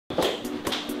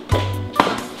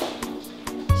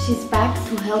She's back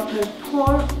to help her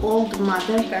poor old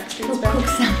mother to cook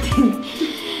something.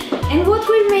 And what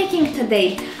we're making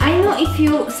today, I know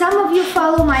if some of you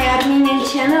follow my Armenian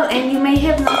channel, and you may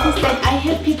have noticed that I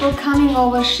have people coming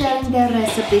over sharing their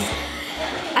recipes.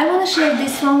 I want to share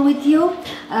this one with you.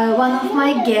 One of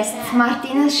my guests,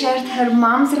 Martina, shared her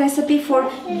mom's recipe for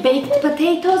baked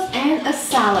potatoes and a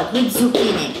salad with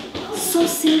zucchini. So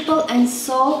simple and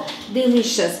so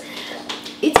delicious.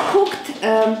 It's cooked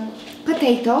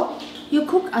potato. You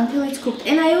cook until it's cooked.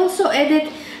 And I also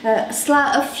added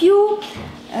a few,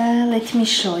 let me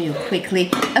show you quickly,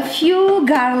 a few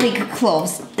garlic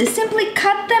cloves. Simply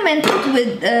cut them and put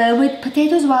with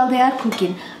potatoes while they are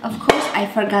cooking. Of course, I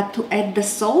forgot to add the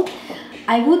salt.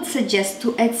 I would suggest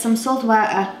to add some salt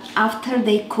after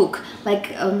they cook.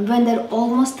 Like when they're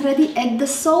almost ready, add the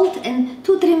salt and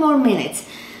 2-3 more minutes.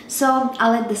 So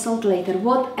I'll add the salt later.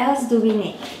 What else do we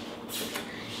need?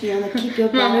 You wanna keep your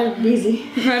brother busy?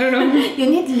 I don't know. You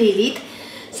need Lilith,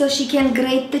 so she can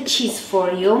grate the cheese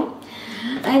for you.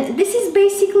 And this is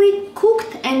basically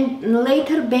cooked and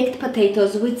later baked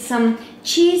potatoes with some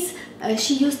cheese.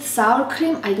 She used sour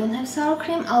cream. I don't have sour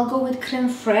cream. I'll go with creme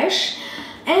fraiche.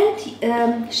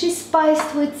 And she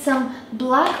spiced with some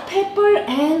black pepper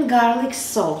and garlic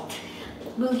salt.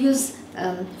 We'll use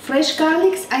fresh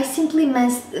garlics. I simply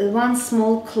minced 1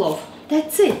 small clove.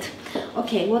 That's it.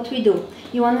 Okay, what we do?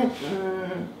 You want to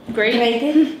grate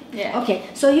it? Yeah. Okay,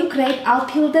 so you grate. I'll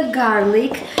peel the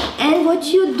garlic. And what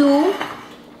you do,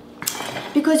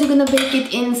 because you're gonna bake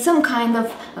it in some kind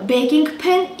of baking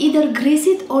pan, either grease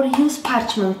it or use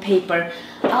parchment paper.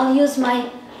 I'll use my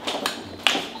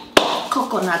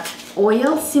coconut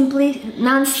oil, simply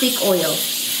non-stick oil.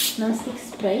 Non-stick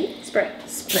spray? Spray.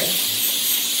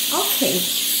 Okay.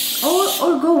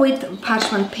 Or go with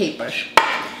parchment paper.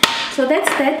 So that's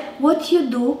that. What you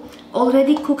do,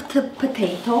 already cooked the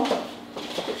potato.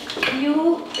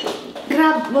 You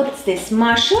grab, what's this,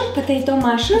 masher, potato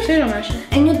masher? Potato masher.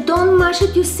 And you don't mash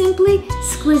it, you simply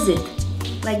squeeze it.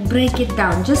 Like break it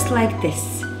down, just like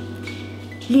this.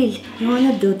 Lil, you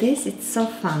wanna do this? It's so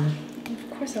fun.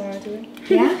 Of course I want to do it.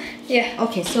 Yeah? Yeah.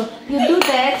 Okay, so you do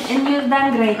that and you're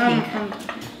done grating.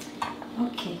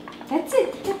 Okay, that's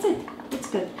it. It's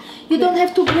good. You don't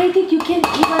have to grate it, you can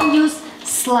even use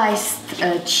sliced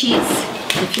cheese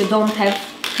if you don't have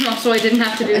So I didn't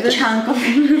have to do a this. chunk of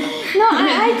it. No,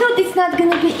 I thought it's not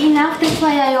gonna be enough, that's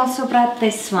why I also brought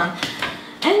this one.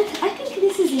 And I think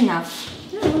this is enough.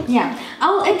 Yeah,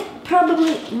 I'll add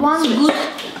probably 1 good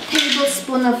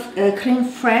tablespoon of creme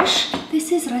fraiche.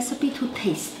 This is recipe to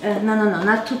taste. No,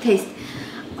 not to taste.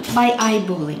 By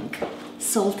eyeballing.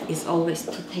 Salt is always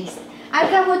to taste.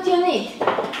 Arka, what do you need?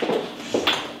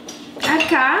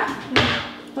 Arka,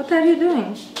 what are you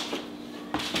doing?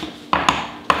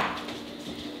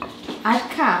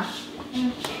 Arka,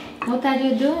 what are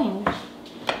you doing?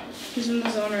 He's in the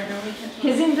zone right now.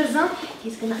 He's in the zone?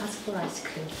 He's gonna ask for ice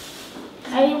cream.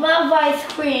 I love ice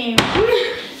cream.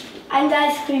 I'm the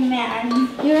ice cream man.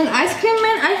 You're an ice cream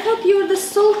man? I thought you were the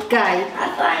salt guy. I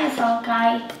thought I'm a salt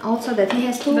guy. Also that he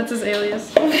has two... That's his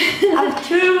alias. I have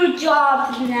 2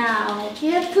 jobs now.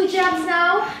 You have 2 jobs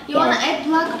now? You wanna add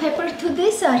black pepper to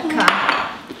this, Arka?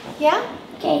 Yeah?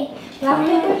 Okay, black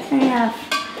pepper's enough.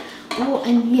 Oh,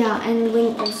 and yeah, and we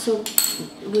also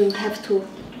will have to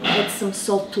add some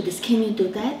salt to this. Can you do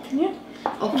that? Yeah.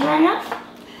 Okay. Is that enough?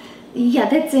 Yeah,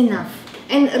 that's enough.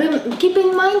 And keep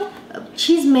in mind,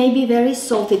 cheese may be very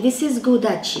salty. This is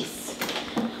Gouda cheese.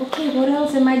 Okay, what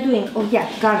else am I doing? Oh yeah,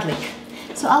 garlic.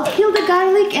 So I'll peel the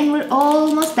garlic and we're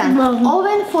almost done.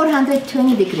 Oven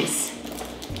 420 degrees.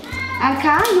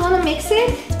 Arka, you wanna mix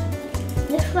it?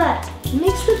 Mix what?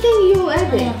 Mix the thing you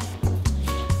added.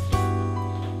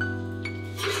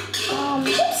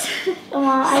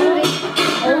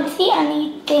 I don't see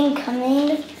anything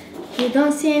coming. You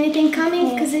don't see anything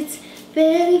coming because it's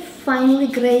very finely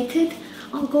grated.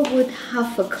 I'll go with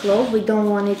half a clove. We don't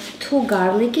want it too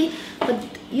garlicky, but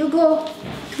you go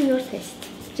to your taste,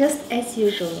 just as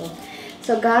usual.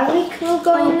 So garlic will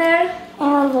go in there.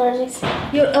 I'm allergic.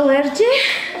 You're allergic?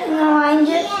 No,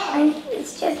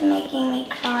 it's just making me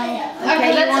cry.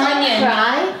 Okay, you wanna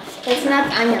cry? That's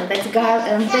not onion. That's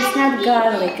not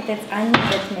garlic. That's onion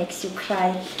that makes you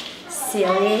cry.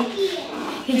 Silly.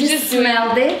 You just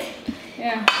smelled it.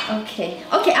 Yeah. Okay.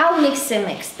 Okay, I'll mix then.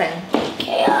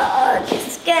 Okay,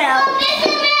 just get out.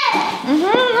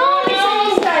 No,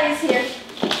 this guy is here.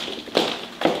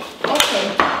 Okay.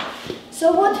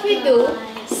 So what we do?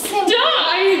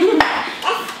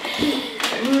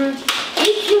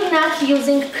 If you're not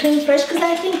using creme fraiche, because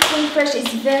I think creme fraiche is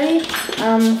very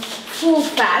full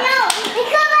fat. No,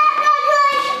 because I'm not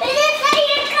good.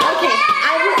 Okay,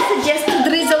 I would suggest to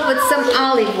drizzle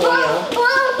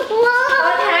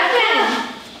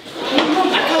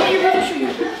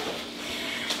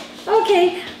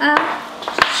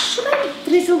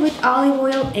olive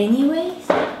oil anyways.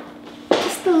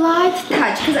 Just a light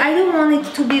touch, because I don't want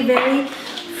it to be very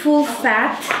full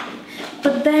fat.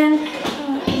 But then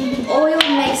oil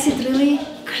makes it really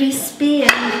crispy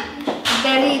and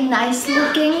very nice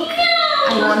looking.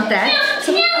 I want that.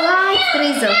 So light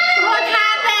drizzle. What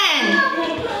happened?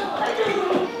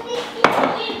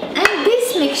 And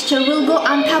this mixture will go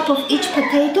on top of each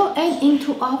potato and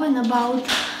into oven about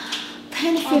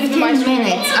 10-15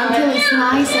 minutes until it's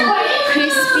nice and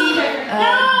crispy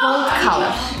gold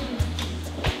color.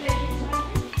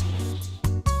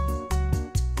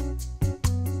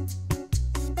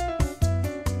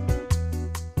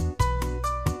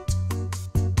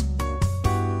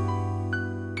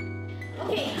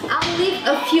 I'll leave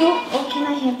a few. Oh, can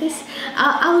I have this?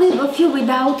 I'll leave a few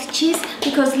without cheese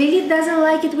because Lily doesn't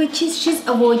like it with cheese. She's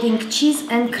avoiding cheese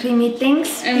and creamy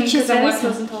things. And because I'm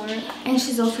lactose intolerant. And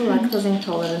she's also lactose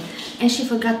intolerant. And she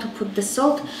forgot to put the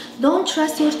salt. Don't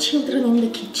trust your children in the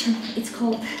kitchen. It's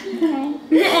cold.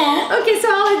 Okay, so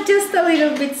I'll add just a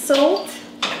little bit salt.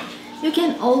 You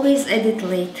can always add it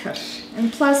later.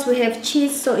 And plus we have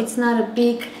cheese, so it's not a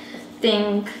big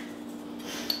thing.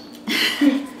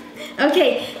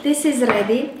 Okay, this is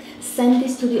ready. Send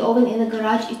this to the oven in the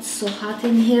garage. It's so hot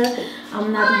in here.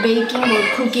 I'm not baking or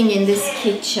cooking in this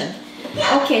kitchen.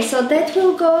 Okay, so that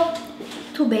will go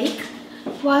to bake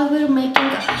while we're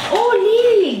making. Oh,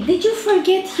 Lily, did you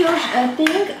forget your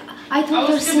thing? I told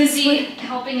her too busy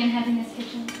helping in Heghineh's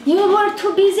kitchen. You were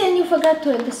too busy and you forgot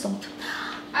to add the salt.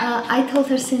 I told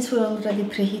her since we're already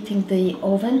preheating the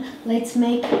oven, let's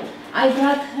make. I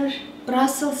brought her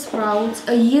Brussels sprouts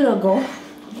a year ago.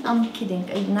 I'm kidding,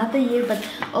 not a year, but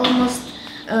almost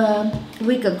a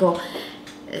week ago.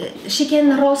 She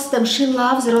can roast them. She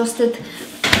loves roasted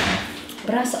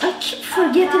Brussels. I keep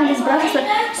forgetting this Brussels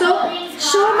sprout. So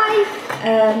show my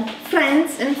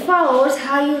friends and followers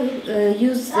how you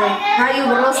how you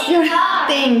roast your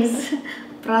things.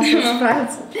 Brussels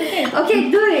sprouts.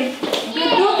 Okay, do it. You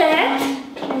do that.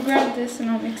 I'll grab this and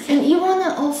I'll mix it. And you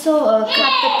wanna also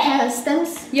cut the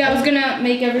stems? Yeah, I was gonna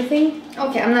make everything.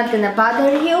 Okay, I'm not gonna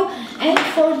bother you. And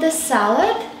for the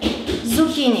salad,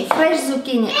 zucchini, fresh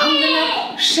zucchini. I'm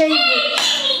gonna shave it.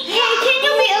 Hey, can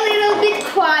you be a little bit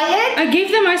quiet? I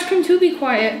gave them ice cream to be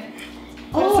quiet.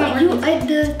 Oh, you add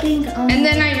the thing on. And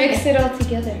then I mixed it all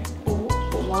together.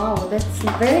 Wow, that's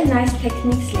very nice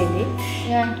techniques, Lily.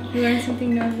 Yeah, you learn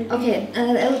something new every day. Okay,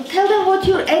 tell them what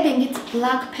you're adding. It's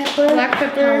black pepper,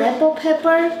 Aleppo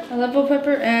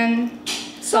pepper, and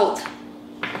salt.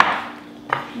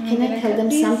 Can I tell them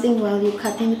something while you're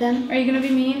cutting them? Are you gonna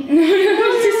be mean?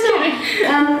 Just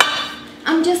kidding.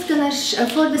 I'm just gonna,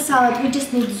 for the salad, we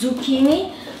just need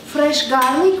zucchini, fresh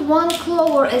garlic, 1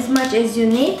 clove or as much as you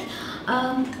need,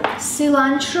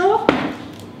 cilantro,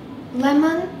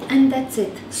 lemon, and that's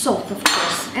it. Salt, of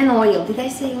course, and oil. Did I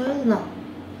say oil? No.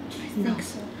 I think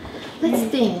so. Let's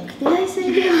think. Did I say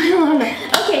the oil or no?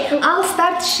 Okay, I'll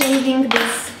start shaving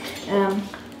this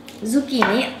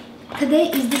zucchini.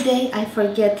 Today is the day I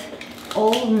forget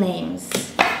all names.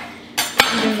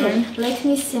 Okay, let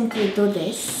me simply do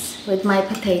this with my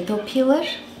potato peeler.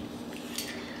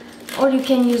 Or you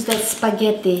can use that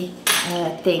spaghetti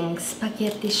thing,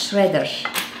 spaghetti shredder.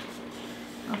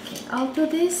 Okay, I'll do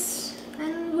this.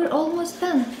 And we're almost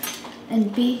done.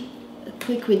 And be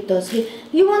quick with those.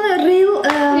 You want a real?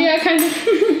 Yeah, kind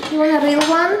of. You want a real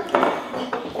one?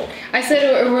 I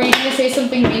said, were you gonna say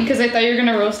something mean? Because I thought you were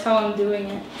gonna roast how I'm doing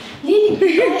it. Lily,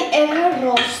 did I ever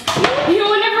roast you? You know,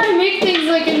 whenever I make things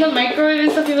like in the microwave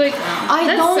and stuff, you're like, oh,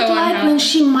 I don't so like when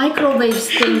she microwaves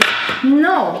things.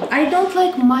 No, I don't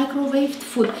like microwaved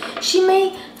food. She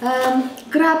may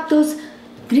grab those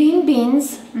green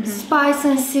beans, spice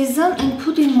and season, and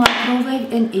put in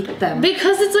microwave and eat them.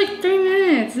 Because it's like 3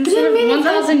 minutes instead of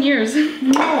 1,000 years.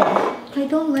 No, I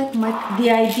don't like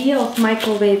the idea of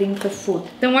microwaving the food.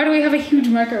 Then why do we have a huge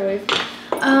microwave?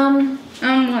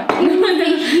 What?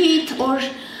 Heat or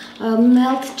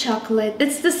melt chocolate.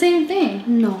 It's the same thing.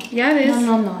 No. Yeah, it is.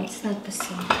 No, it's not the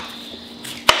same.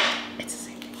 It's the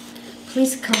same thing.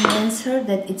 Please convince her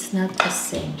that it's not the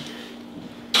same.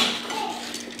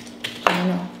 I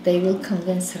know, they will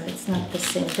convince her it's not the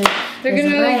same. They're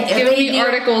gonna like, give me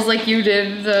articles like you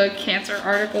did, the cancer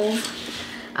articles.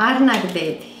 Arnak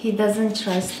did. He doesn't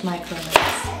trust microwaves.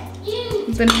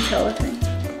 The Nutella thing.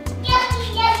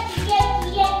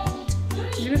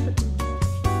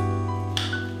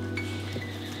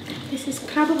 This is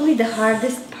probably the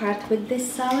hardest part with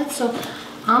this salad, so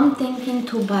I'm thinking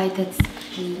to buy that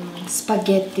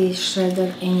spaghetti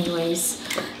shredder anyways.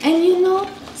 And you know,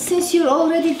 since you're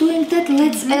already doing that,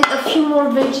 let's add a few more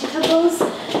vegetables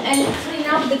and clean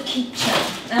up the kitchen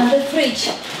and the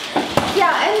fridge.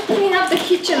 Yeah, and clean up the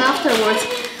kitchen afterwards.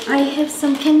 I have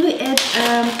some. Can we add?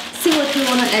 See what you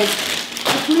wanna add.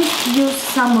 At least use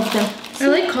some of them. I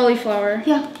like cauliflower.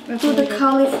 Yeah, That's do really the good.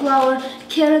 cauliflower.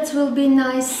 Carrots will be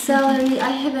nice. Celery. I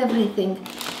have everything.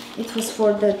 It was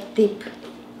for the dip.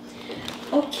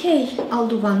 Okay, I'll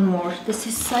do one more. This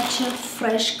is such a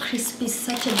fresh, crispy,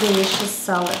 such a delicious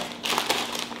salad.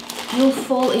 You'll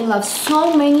fall in love.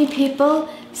 So many people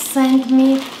send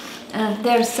me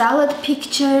their salad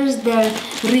pictures, their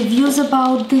reviews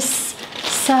about this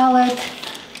salad.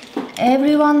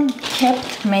 Everyone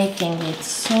kept making it.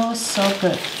 So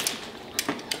good.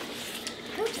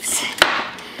 Oops.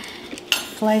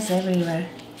 Flies everywhere.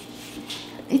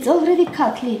 It's already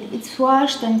cut, Lily. It's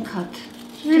washed and cut.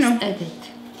 I know. Just add it.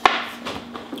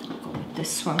 I'll go with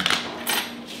this one.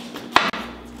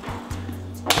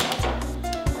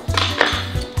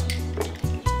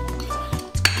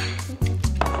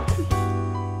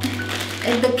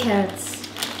 Add the carrots.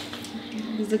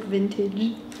 These look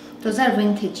vintage. Those are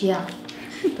vintage, yeah.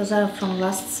 Those are from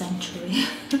last century.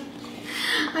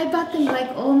 I bought them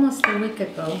like almost a week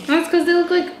ago. That's because they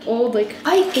look like old, like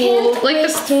I can't old, like the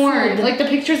waste corn, food. like the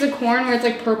pictures of corn where it's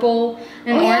like purple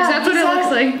and orange. Yeah, That's what it these looks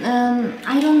are, like.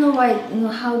 I don't know why.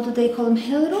 How do they call them?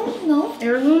 Heirloom? No.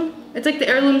 Heirloom? It's like the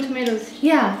heirloom tomatoes.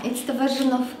 Yeah, it's the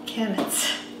version of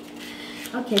carrots.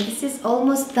 Okay, this is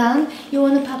almost done. You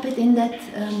want to pop it in that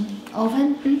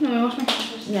oven? Let me wash my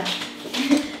hands. Yeah.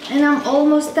 And I'm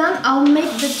almost done. I'll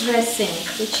make the dressing,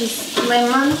 which is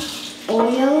lemon,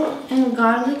 oil, and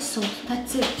garlic salt.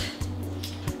 That's it.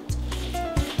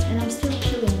 And I'm still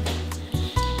peeling.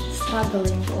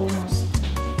 Struggling almost.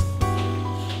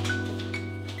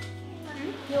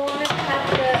 You want to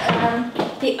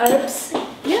cut the herbs?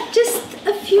 Yeah, just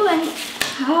a few and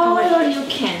however you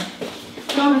can.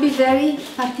 Don't be very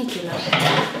particular.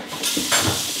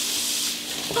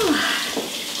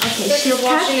 Okay, So she'll he's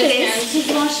cut washing his this. hands. He's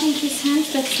washing his hands.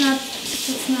 That's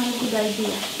not a good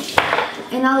idea.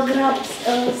 And I'll grab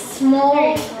a small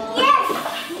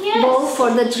bowl for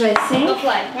the dressing. Go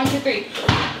fly. 1, 2, 3.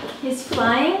 He's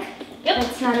flying. Yep.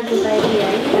 That's not a good idea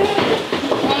either.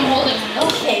 I'm holding him.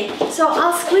 Okay, so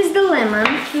I'll squeeze the lemon.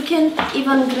 You can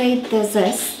even grate the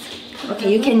zest.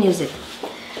 Okay, you can use it.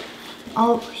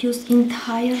 I'll use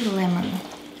entire lemon.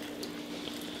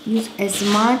 Use as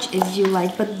much as you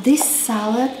like, but this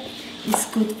salad is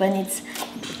good when it's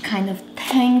kind of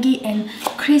tangy and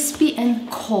crispy and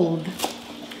cold.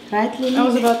 Right, Lily? I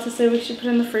was about to say we should put it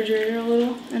in the refrigerator a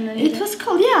little and then eat It was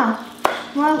cold, yeah.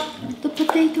 While the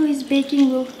potato is baking,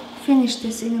 we'll finish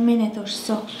this in a minute or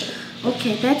so.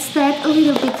 Okay, that's that. A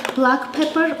little bit black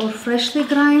pepper or freshly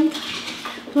ground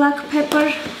black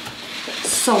pepper,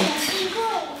 salt.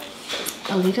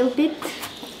 A little bit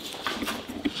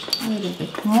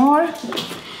more,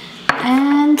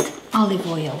 and olive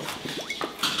oil.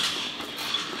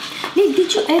 Nick,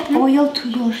 did you add oil to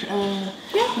your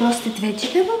roasted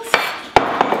vegetables?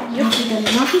 You didn't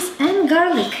notice, and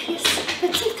garlic. Yes,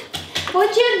 that's it.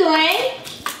 What you doing?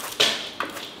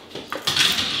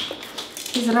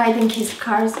 He's riding his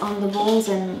cars on the walls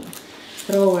and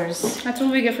throwers. That's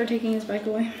what we get for taking his bike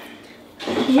away.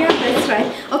 Yeah, that's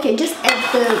right. Okay, just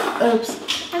add the herbs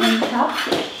on top.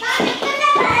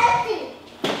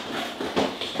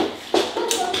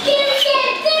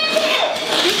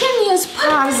 You can use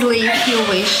parsley if you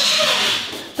wish,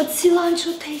 but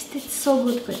cilantro tasted so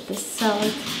good with this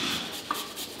salad.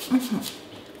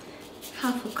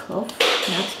 Half a clove,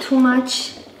 not too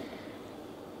much.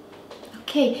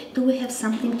 Okay, do we have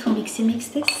something to mix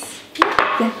this?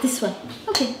 Yeah, this one.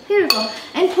 Okay, here we go.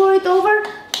 And pour it over,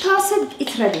 toss it,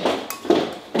 it's ready.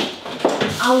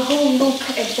 I'll go look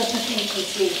at the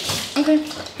potatoes here. Okay,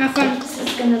 have fun. This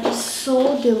is gonna be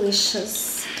so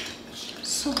delicious.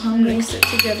 So hungry. Mix it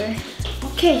together.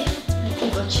 Okay, let me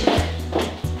go check.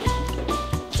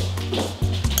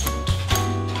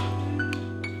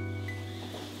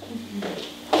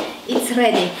 It's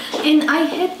ready. And I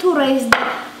had to raise the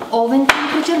oven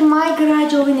temperature. My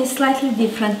garage oven is slightly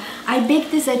different. I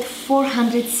bake this at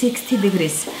 460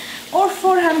 degrees or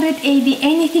 480,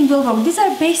 anything will work. These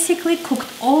are basically cooked.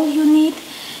 All you need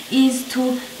is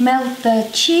to melt the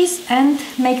cheese and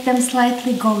make them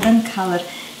slightly golden color.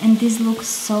 And this looks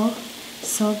so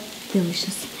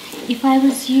delicious. If I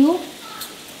was you,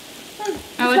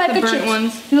 I like the burnt chips.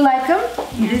 ones. You like them?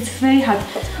 Yeah. It's very hot.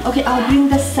 Okay, I'll bring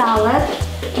the salad.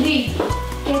 Lee,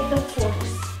 get the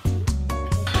forks.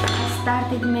 I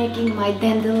started making my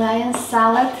dandelion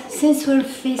salad. Since we're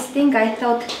feasting, I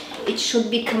thought it should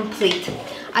be complete.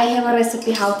 I have a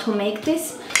recipe how to make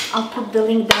this. I'll put the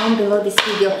link down below this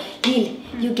video. Lil,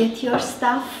 you get your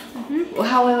stuff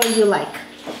however you like.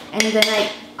 And then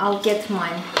I'll get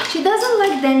mine. She doesn't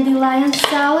like dandelion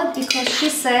salad because she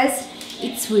says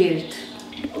it's weird.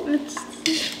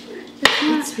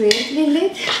 It's weird,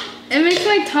 Lilith. It makes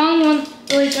my tongue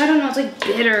like, I don't know, it's like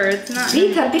bitter. It's not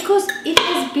Bitter because it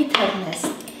has bitterness.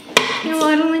 No,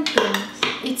 I don't like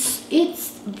bitterness.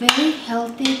 It's very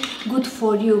healthy, good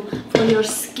for you, for your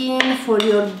skin, for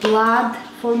your blood,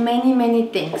 for many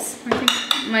things. I think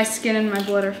my skin and my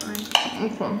blood are fine.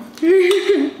 Okay.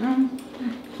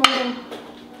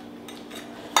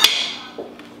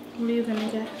 What are you gonna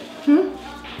get?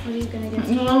 What are you gonna get?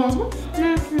 No.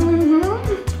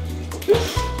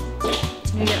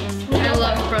 You get one. I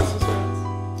love Brussels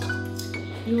sprouts.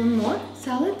 You want more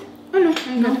salad? Oh no,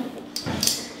 I'm good.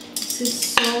 This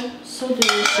is so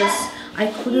delicious.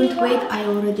 I couldn't wait. I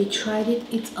already tried it.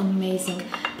 It's amazing.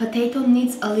 Potato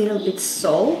needs a little bit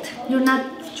salt. You're not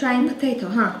trying potato,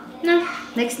 huh? No.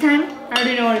 Next time? I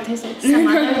already know what it tastes like. Some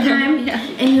other time? Yeah.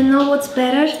 And you know what's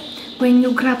better? When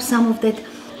you grab some of that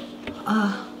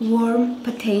warm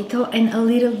potato and a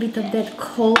little bit of that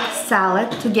cold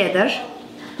salad together.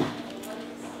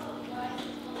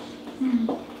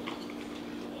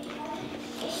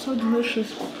 So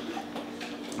delicious.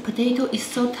 Potato is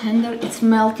so tender, it's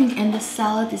melting, and the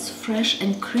salad is fresh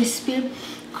and crispy,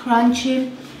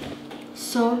 crunchy.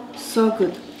 So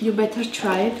good. You better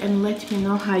try it and let me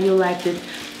know how you liked it.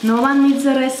 No one needs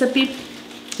a recipe,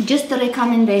 just a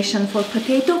recommendation for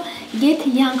potato. Get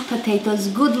young potatoes,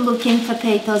 good looking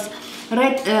potatoes.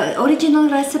 Original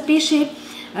recipe she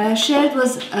shared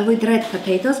was with red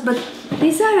potatoes, but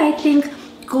these are, I think,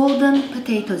 golden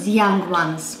potatoes, young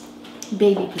ones,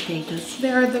 baby potatoes.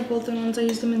 They are the golden ones. I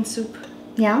use them in soup.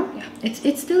 Yeah? Yeah.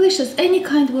 It's delicious. Any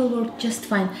kind will work just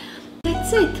fine.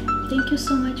 That's it. Thank you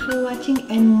so much for watching,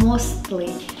 and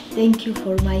mostly thank you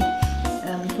for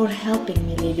for helping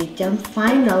me, Lilith.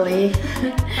 Finally.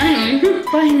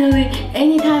 Finally.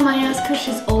 Anytime I ask her,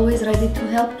 she's always ready to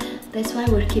help. That's why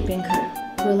we're keeping her.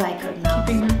 We like her now.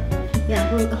 Keeping her.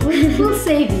 Yeah, we'll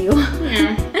save you.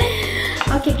 Yeah.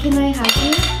 Okay, can I hug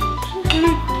you?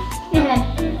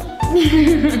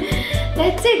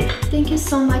 That's it. Thank you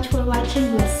so much for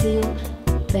watching. We'll see you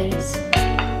very soon.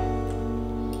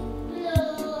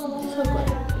 So good.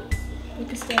 We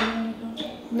can stay on.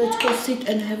 Let's go sit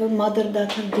and have a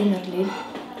mother-daughter dinner, Lil.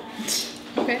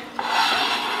 Okay.